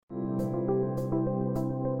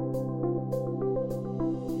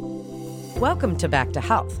Welcome to Back to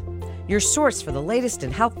Health, your source for the latest in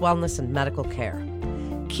health, wellness, and medical care.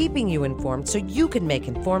 Keeping you informed so you can make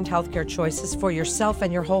informed healthcare choices for yourself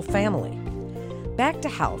and your whole family. Back to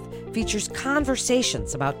Health features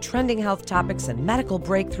conversations about trending health topics and medical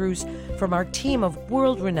breakthroughs from our team of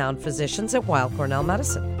world-renowned physicians at Weill Cornell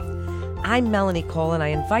Medicine. I'm Melanie Cole, and I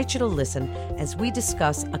invite you to listen as we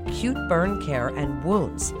discuss acute burn care and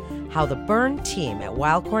wounds, how the burn team at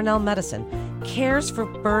Weill Cornell Medicine cares for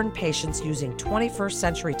burn patients using 21st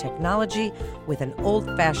century technology with an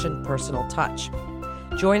old-fashioned personal touch.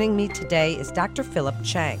 Joining me today is Dr. Philip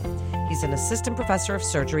Chang. He's an assistant professor of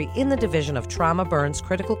surgery in the Division of Trauma, Burns,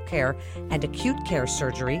 Critical Care, and Acute Care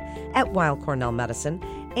Surgery at Weill Cornell Medicine,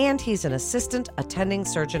 and he's an assistant attending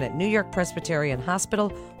surgeon at New York Presbyterian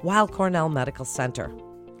Hospital, Weill Cornell Medical Center.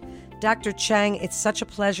 Dr. Chang, it's such a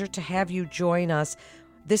pleasure to have you join us.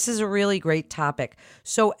 This is a really great topic.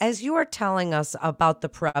 So as you are telling us about the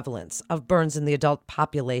prevalence of burns in the adult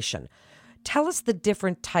population, tell us the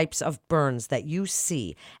different types of burns that you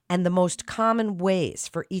see and the most common ways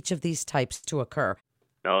for each of these types to occur.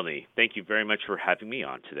 Melanie, thank you very much for having me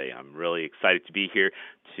on today. I'm really excited to be here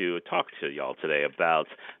to talk to y'all today about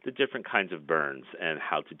the different kinds of burns and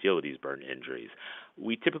how to deal with these burn injuries.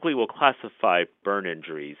 We typically will classify burn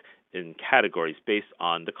injuries in categories based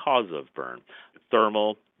on the cause of burn.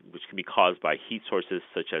 Thermal, which can be caused by heat sources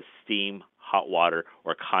such as steam, hot water,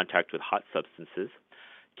 or contact with hot substances.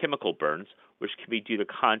 Chemical burns, which can be due to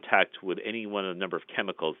contact with any one of a number of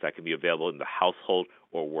chemicals that can be available in the household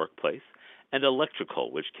or workplace. And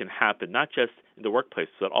electrical, which can happen not just in the workplace,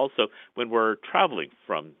 but also when we're traveling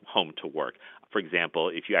from home to work. For example,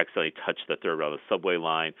 if you accidentally touch the third rail of the subway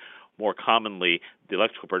line. More commonly, the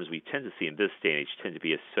electrical burns we tend to see in this day and age tend to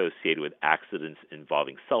be associated with accidents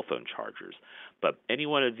involving cell phone chargers. But any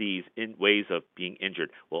one of these ways of being injured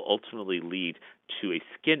will ultimately lead to a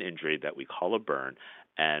skin injury that we call a burn,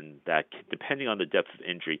 and that, depending on the depth of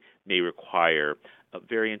injury, may require a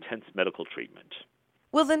very intense medical treatment.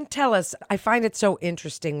 Well, then tell us, I find it so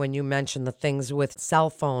interesting when you mention the things with cell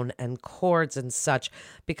phone and cords and such,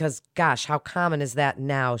 because, gosh, how common is that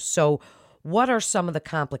now? So what are some of the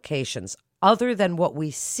complications? Other than what we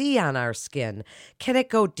see on our skin, can it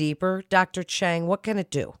go deeper, Dr. Chang? What can it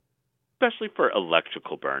do? Especially for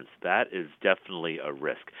electrical burns, that is definitely a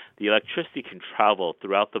risk. The electricity can travel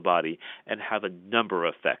throughout the body and have a number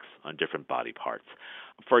of effects on different body parts.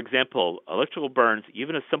 For example, electrical burns,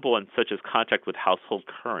 even a simple one such as contact with household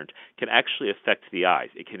current, can actually affect the eyes.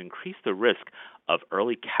 It can increase the risk of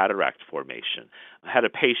early cataract formation. I had a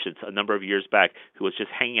patient a number of years back who was just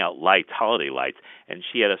hanging out lights, holiday lights, and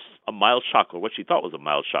she had a mild shock, or what she thought was a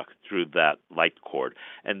mild shock, through that light cord.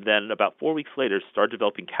 And then about 4 weeks later, started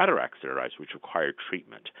developing cataracts in her eyes, which required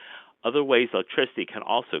treatment. Other ways electricity can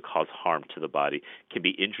also cause harm to the body can be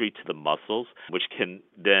injury to the muscles, which can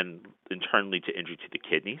then in turn lead to injury to the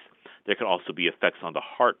kidneys. There can also be effects on the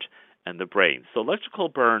heart and the brain. So electrical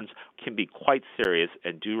burns can be quite serious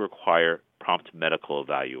and do require prompt medical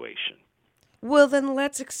evaluation. Well, then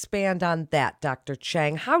let's expand on that, Dr.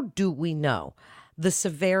 Chang. How do we know the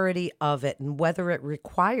severity of it and whether it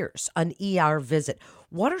requires an ER visit?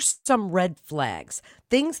 What are some red flags,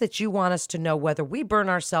 things that you want us to know whether we burn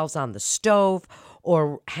ourselves on the stove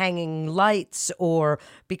or hanging lights or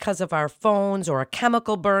because of our phones, or a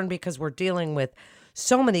chemical burn because we're dealing with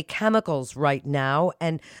so many chemicals right now?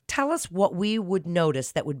 And tell us what we would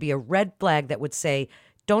notice that would be a red flag that would say,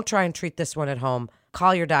 don't try and treat this one at home.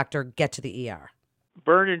 Call your doctor, get to the ER.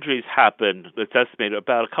 Burn injuries happen, it's estimated,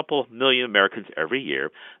 about a couple million Americans every year.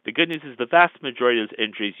 The good news is the vast majority of those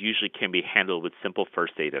injuries usually can be handled with simple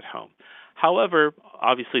first aid at home. However,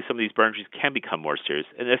 obviously some of these burn injuries can become more serious,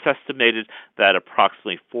 and it's estimated that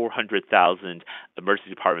approximately 400,000 emergency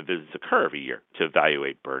department visits occur every year to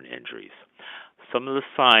evaluate burn injuries. Some of the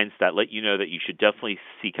signs that let you know that you should definitely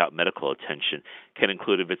seek out medical attention can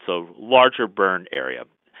include if it's a larger burn area.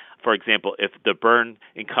 For example, if the burn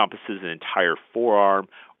encompasses an entire forearm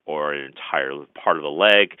or an entire part of the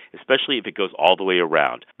leg, especially if it goes all the way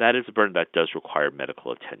around, that is a burn that does require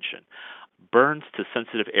medical attention. Burns to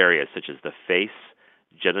sensitive areas such as the face,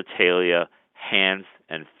 genitalia, hands,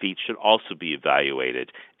 and feet should also be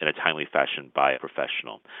evaluated in a timely fashion by a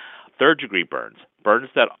professional. Third-degree burns, burns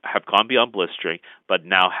that have gone beyond blistering but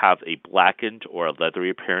now have a blackened or a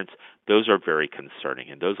leathery appearance, those are very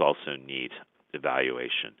concerning, and those also need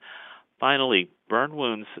evaluation. Finally, burn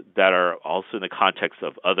wounds that are also in the context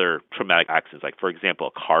of other traumatic accidents, like, for example,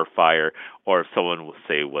 a car fire, or if someone,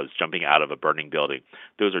 say, was jumping out of a burning building,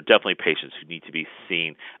 those are definitely patients who need to be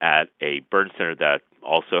seen at a burn center that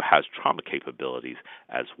also has trauma capabilities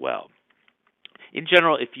as well. In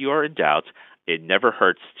general, if you are in doubt, It never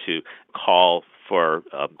hurts to call for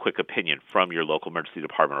a quick opinion from your local emergency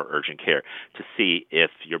department or urgent care to see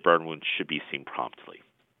if your burn wound should be seen promptly.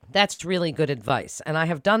 That's really good advice. And I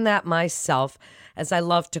have done that myself as I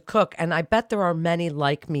love to cook. And I bet there are many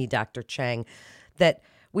like me, Dr. Chang, that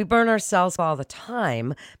we burn ourselves all the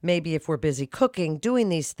time, maybe if we're busy cooking, doing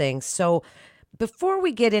these things. So before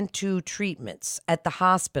we get into treatments at the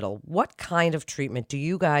hospital, what kind of treatment do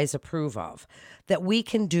you guys approve of that we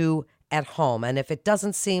can do at home? And if it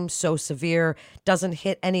doesn't seem so severe, doesn't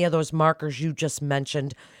hit any of those markers you just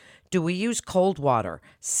mentioned, do we use cold water,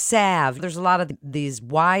 salve? There's a lot of these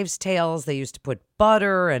wives' tales. They used to put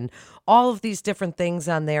butter and all of these different things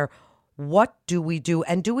on there. What do we do?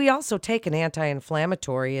 And do we also take an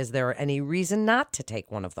anti-inflammatory? Is there any reason not to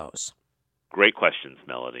take one of those? Great questions,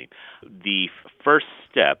 Melanie. The first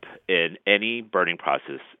step in any burning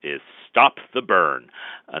process is stop the burn.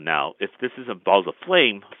 Now, if this involves a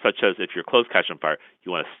flame, such as if your clothes catch on fire,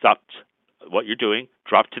 you want to stop what you're doing,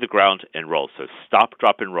 drop to the ground, and roll. So stop,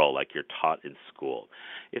 drop, and roll like you're taught in school.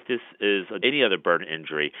 If this is any other burn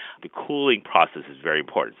injury, the cooling process is very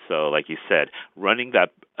important. So like you said, running that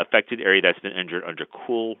affected area that's been injured under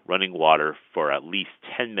cool running water for at least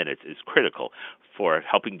 10 minutes is critical for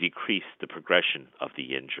helping decrease the progression of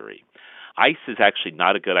the injury. Ice is actually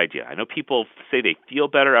not a good idea. I know people say they feel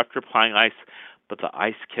better after applying ice, but the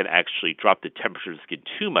ice can actually drop the temperature of the skin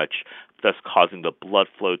too much, thus causing the blood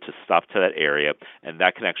flow to stop to that area, and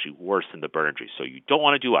that can actually worsen the burn injury. So you don't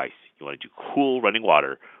want to do ice. You want to do cool running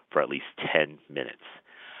water for at least 10 minutes.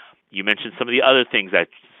 You mentioned some of the other things that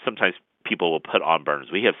sometimes people will put on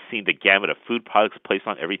burns. We have seen the gamut of food products placed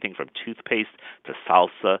on everything from toothpaste to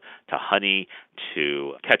salsa to honey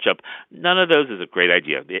to ketchup. None of those is a great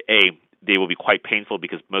idea. They will be quite painful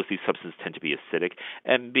because most of these substances tend to be acidic,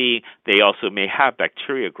 and B, they also may have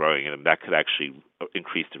bacteria growing in them that could actually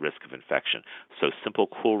increase the risk of infection. So simple,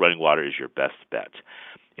 cool running water is your best bet.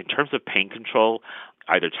 In terms of pain control,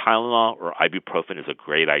 either Tylenol or ibuprofen is a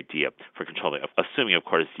great idea for controlling, assuming, of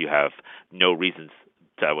course, you have no reasons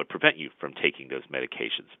that would prevent you from taking those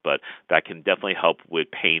medications. But that can definitely help with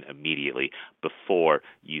pain immediately before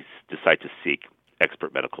you decide to seek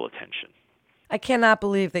expert medical attention. I cannot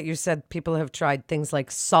believe that you said people have tried things like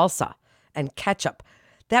salsa and ketchup.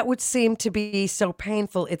 That would seem to be so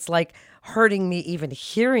painful. It's like hurting me even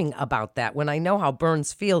hearing about that when I know how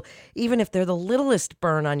burns feel. Even if they're the littlest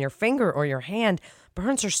burn on your finger or your hand,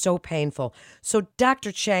 burns are so painful. So,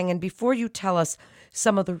 Dr. Chang, and before you tell us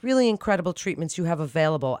some of the really incredible treatments you have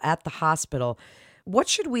available at the hospital, what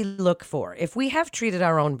should we look for if we have treated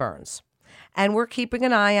our own burns? And we're keeping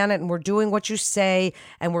an eye on it, and we're doing what you say,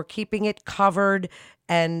 and we're keeping it covered,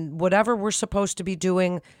 and whatever we're supposed to be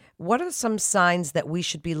doing. What are some signs that we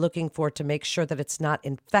should be looking for to make sure that it's not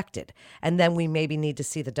infected? And then we maybe need to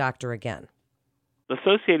see the doctor again.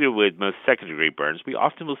 Associated with most second-degree burns, we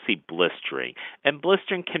often will see blistering, and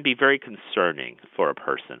blistering can be very concerning for a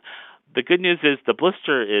person. The good news is the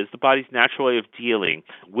blister is the body's natural way of dealing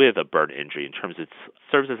with a burn injury in terms it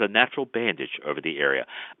serves as a natural bandage over the area.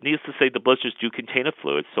 Needless to say, the blisters do contain a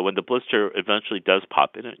fluid, so when the blister eventually does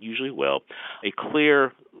pop, and it usually will, a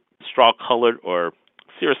clear straw-colored or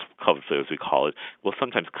serous-colored fluid, as we call it, will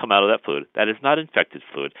sometimes come out of that fluid. That is not infected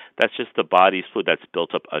fluid. That's just the body's fluid that's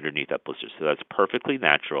built up underneath that blister. So that's perfectly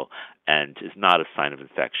natural and is not a sign of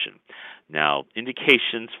infection. Now,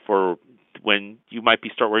 indications for when you might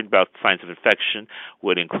start worrying about signs of infection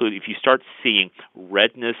would include if you start seeing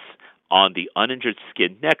redness on the uninjured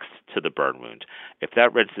skin next to the burn wound, if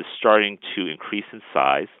that redness is starting to increase in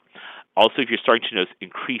size, also if you're starting to notice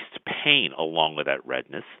increased pain along with that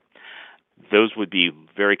redness, those would be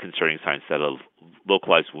very concerning signs that a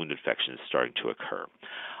localized wound infection is starting to occur.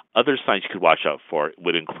 Other signs you could watch out for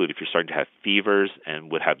would include if you're starting to have fevers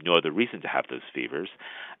and would have no other reason to have those fevers,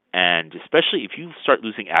 and especially if you start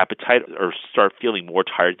losing appetite or start feeling more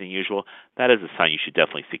tired than usual, that is a sign you should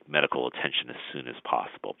definitely seek medical attention as soon as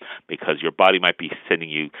possible, because your body might be sending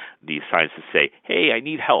you these signs to say, hey, I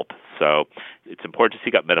need help. So it's important to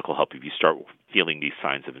seek out medical help if you start feeling these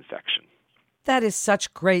signs of infection. That is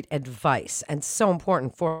such great advice and so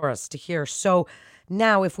important for us to hear. So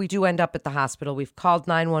now if we do end up at the hospital, we've called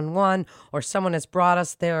 911 or someone has brought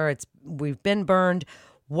us there, we've been burned,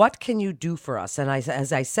 what can you do for us? And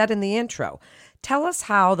as I said in the intro, tell us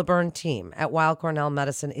how the burn team at Weill Cornell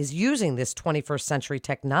Medicine is using this 21st century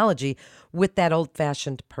technology with that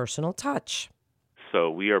old-fashioned personal touch. So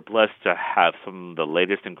we are blessed to have some of the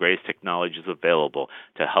latest and greatest technologies available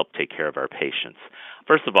to help take care of our patients.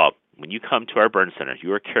 First of all, When you come to our burn center,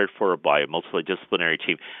 you are cared for by a multidisciplinary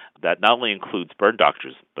team that not only includes burn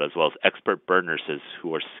doctors, but as well as expert burn nurses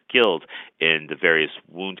who are skilled in the various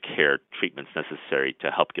wound care treatments necessary to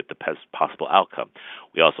help get the best possible outcome.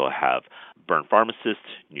 We also have burn pharmacists,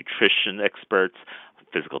 nutrition experts,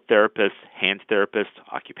 physical therapists, hand therapists,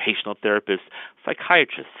 occupational therapists,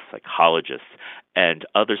 psychiatrists, psychologists, and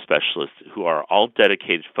other specialists who are all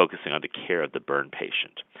dedicated to focusing on the care of the burn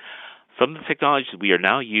patient. Some of the technologies we are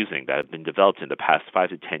now using that have been developed in the past 5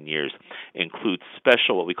 to 10 years include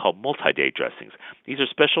special, what we call multi-day dressings. These are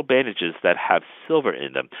special bandages that have silver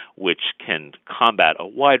in them, which can combat a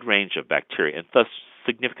wide range of bacteria and thus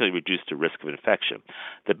significantly reduce the risk of infection.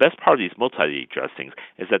 The best part of these multi-day dressings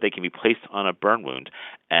is that they can be placed on a burn wound,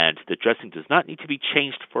 and the dressing does not need to be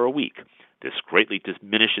changed for a week. This greatly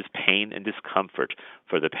diminishes pain and discomfort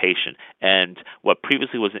for the patient, and what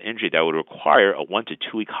previously was an injury that would require a 1 to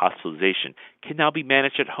 2 week hospitalization can now be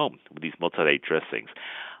managed at home with these multi-day dressings.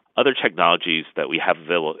 Other technologies that we have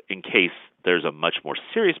available in case there's a much more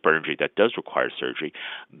serious burn injury that does require surgery,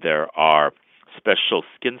 there are special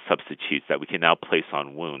skin substitutes that we can now place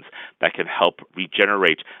on wounds that can help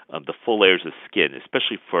regenerate the full layers of skin,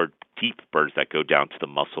 especially for deep burns that go down to the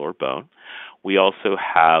muscle or bone. We also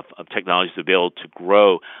have technologies available to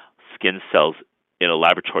grow skin cells in a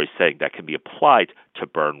laboratory setting that can be applied to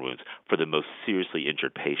burn wounds for the most seriously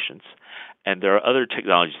injured patients. And there are other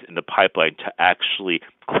technologies in the pipeline to actually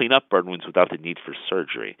clean up burn wounds without the need for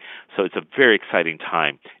surgery. So it's a very exciting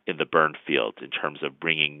time in the burn field in terms of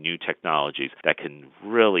bringing new technologies that can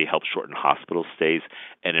really help shorten hospital stays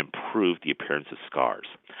and improve the appearance of scars.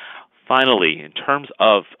 Finally, in terms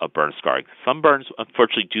of burn scarring, some burns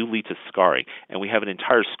unfortunately do lead to scarring, and we have an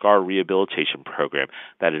entire scar rehabilitation program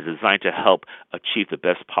that is designed to help achieve the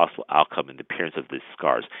best possible outcome in the appearance of these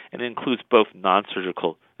scars, and it includes both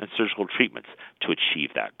non-surgical and surgical treatments to achieve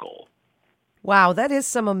that goal. Wow, that is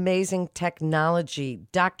some amazing technology,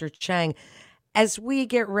 Dr. Chang. As we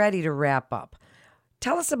get ready to wrap up,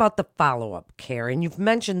 tell us about the follow-up care. And you've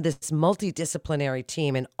mentioned this multidisciplinary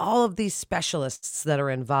team and all of these specialists that are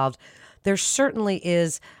involved. There certainly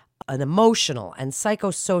is an emotional and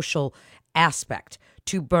psychosocial aspect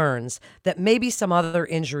to burns that maybe some other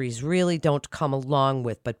injuries really don't come along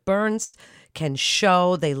with. But burns can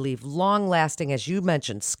show, they leave long-lasting, as you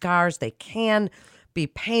mentioned, scars. They can be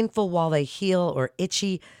painful while they heal or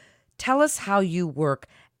itchy. Tell us how you work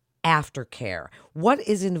aftercare. What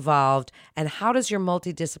is involved, and how does your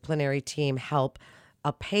multidisciplinary team help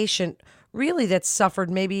a patient really that's suffered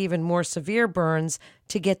maybe even more severe burns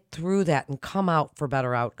to get through that and come out for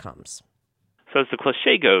better outcomes? So as the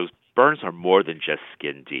cliche goes, burns are more than just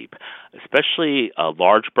skin deep. Especially a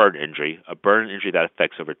large burn injury, a burn injury that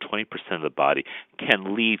affects over 20% of the body,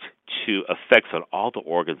 can lead to effects on all the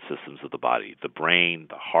organ systems of the body, the brain,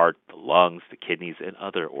 the heart, the lungs, the kidneys, and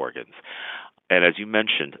other organs. And as you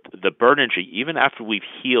mentioned, the burn injury, even after we've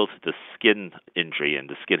healed the skin injury and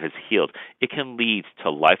the skin has healed, it can lead to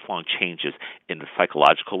lifelong changes in the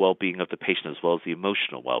psychological well-being of the patient as well as the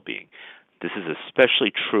emotional well-being. This is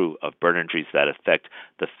especially true of burn injuries that affect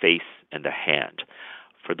the face and the hand.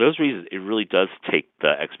 For those reasons, it really does take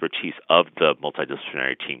the expertise of the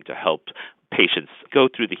multidisciplinary team to help patients go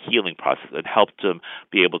through the healing process and help them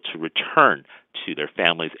be able to return to their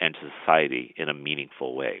families and to society in a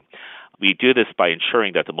meaningful way. We do this by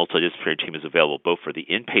ensuring that the multidisciplinary team is available both for the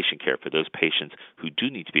inpatient care for those patients who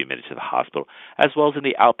do need to be admitted to the hospital, as well as in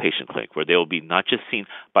the outpatient clinic, where they will be not just seen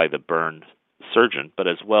by the burn surgeon, but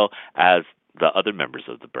as well as the other members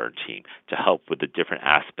of the burn team to help with the different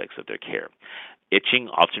aspects of their care. Itching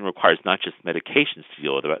often requires not just medications to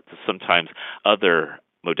deal with it, but sometimes other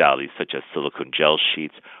modalities such as silicone gel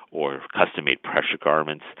sheets or custom-made pressure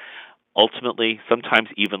garments. Ultimately, sometimes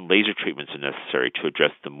even laser treatments are necessary to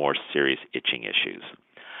address the more serious itching issues.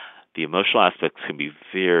 The emotional aspects can be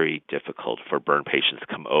very difficult for burn patients to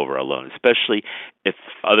come over alone, especially if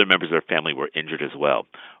other members of their family were injured as well.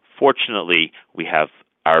 Fortunately, we have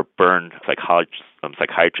our burn psychologists,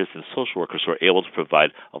 psychiatrists, and social workers who are able to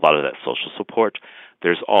provide a lot of that social support.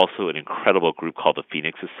 There's also an incredible group called the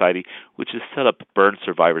Phoenix Society, which has set up burn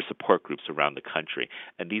survivor support groups around the country.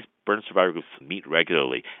 And these burn survivor groups meet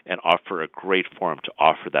regularly and offer a great forum to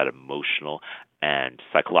offer that emotional and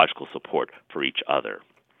psychological support for each other.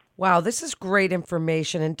 Wow, this is great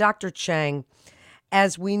information. And Dr. Chang,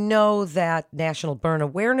 as we know that National Burn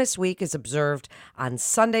Awareness Week is observed on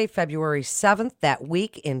Sunday, February 7th, that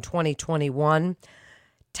week in 2021,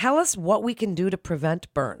 Tell us what we can do to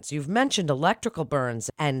prevent burns. You've mentioned electrical burns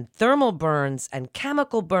and thermal burns and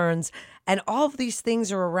chemical burns, and all of these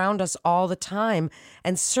things are around us all the time.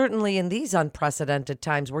 And certainly in these unprecedented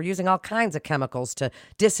times, we're using all kinds of chemicals to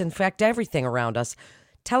disinfect everything around us.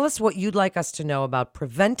 Tell us what you'd like us to know about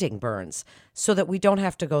preventing burns so that we don't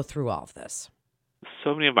have to go through all of this.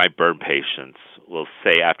 So many of my burn patients will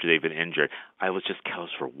say after they've been injured, I was just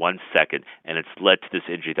calloused for 1 second, and it's led to this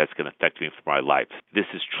injury that's going to affect me for my life. This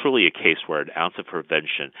is truly a case where an ounce of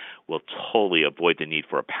prevention will totally avoid the need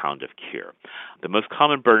for a pound of cure. The most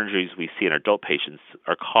common burn injuries we see in adult patients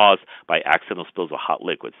are caused by accidental spills of hot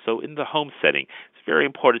liquids. So in the home setting, it's very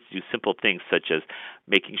important to do simple things such as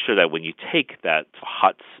making sure that when you take that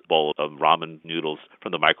hot bowl of ramen noodles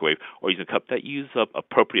from the microwave or using a cup, that you use up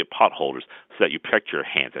appropriate pot holders so that you protect your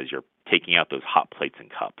hands as you're taking out those hot plates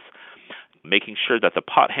and cups. Making sure that the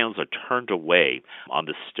pot handles are turned away on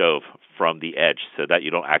the stove from the edge so that you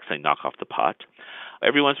don't accidentally knock off the pot.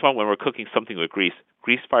 Every once in a while when we're cooking something with grease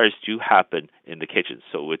fires do happen in the kitchen.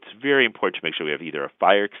 So it's very important to make sure we have either a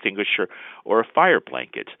fire extinguisher or a fire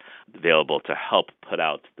blanket available to help put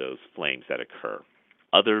out those flames that occur.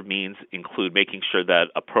 Other means include making sure that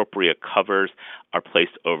appropriate covers are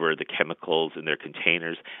placed over the chemicals in their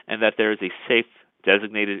containers and that there is a safe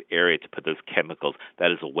designated area to put those chemicals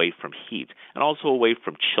that is away from heat and also away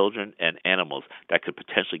from children and animals that could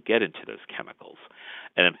potentially get into those chemicals.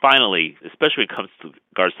 And then finally, especially when it comes to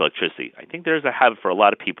regards to electricity, I think there's a habit for a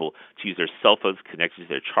lot of people to use their cell phones connected to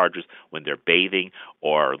their chargers when they're bathing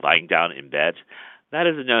or lying down in bed. That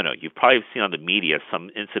is a no-no. You've probably seen on the media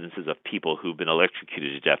some incidences of people who've been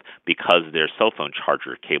electrocuted to death because their cell phone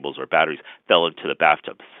charger cables or batteries fell into the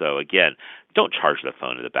bathtub. So again, don't charge the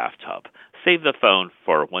phone in the bathtub. Save the phone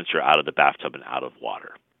for once you're out of the bathtub and out of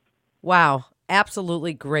water. Wow,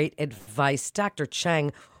 absolutely great advice. Dr.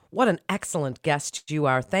 Cheng, what an excellent guest you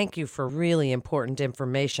are. Thank you for really important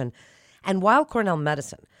information. And Weill Cornell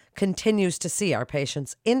Medicine continues to see our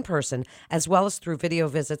patients in person as well as through video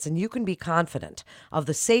visits, and you can be confident of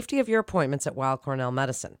the safety of your appointments at Weill Cornell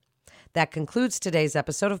Medicine. That concludes today's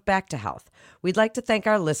episode of Back to Health. We'd like to thank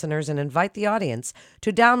our listeners and invite the audience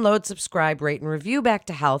to download, subscribe, rate, and review Back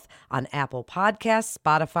to Health on Apple Podcasts,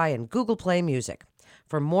 Spotify, and Google Play Music.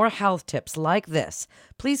 For more health tips like this,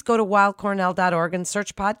 please go to weillcornell.org and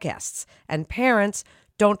search podcasts. And parents,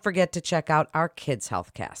 don't forget to check out our Kids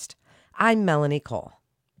Healthcast. I'm Melanie Cole.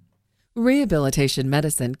 Rehabilitation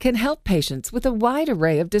medicine can help patients with a wide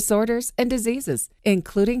array of disorders and diseases,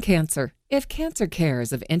 including cancer. If cancer care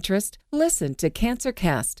is of interest, listen to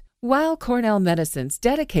CancerCast, Weill Cornell Medicine's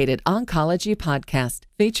dedicated oncology podcast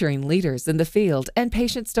featuring leaders in the field and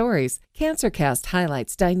patient stories. CancerCast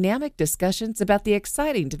highlights dynamic discussions about the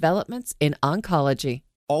exciting developments in oncology.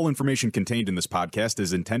 All information contained in this podcast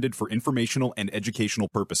is intended for informational and educational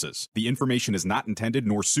purposes. The information is not intended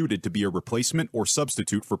nor suited to be a replacement or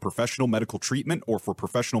substitute for professional medical treatment or for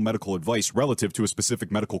professional medical advice relative to a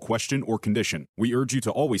specific medical question or condition. We urge you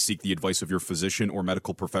to always seek the advice of your physician or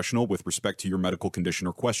medical professional with respect to your medical condition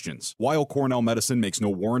or questions. Weill Cornell Medicine makes no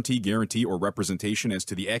warranty, guarantee, or representation as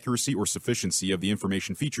to the accuracy or sufficiency of the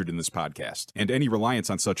information featured in this podcast, and any reliance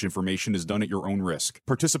on such information is done at your own risk.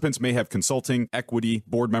 Participants may have consulting, equity,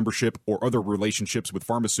 board membership, or other relationships with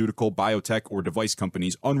pharmaceutical, biotech, or device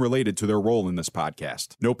companies unrelated to their role in this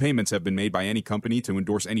podcast. No payments have been made by any company to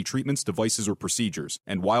endorse any treatments, devices, or procedures,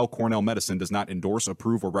 and Weill Cornell Medicine does not endorse,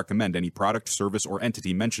 approve, or recommend any product, service, or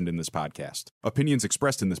entity mentioned in this podcast. Opinions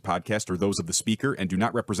expressed in this podcast are those of the speaker and do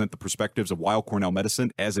not represent the perspectives of Weill Cornell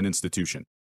Medicine as an institution.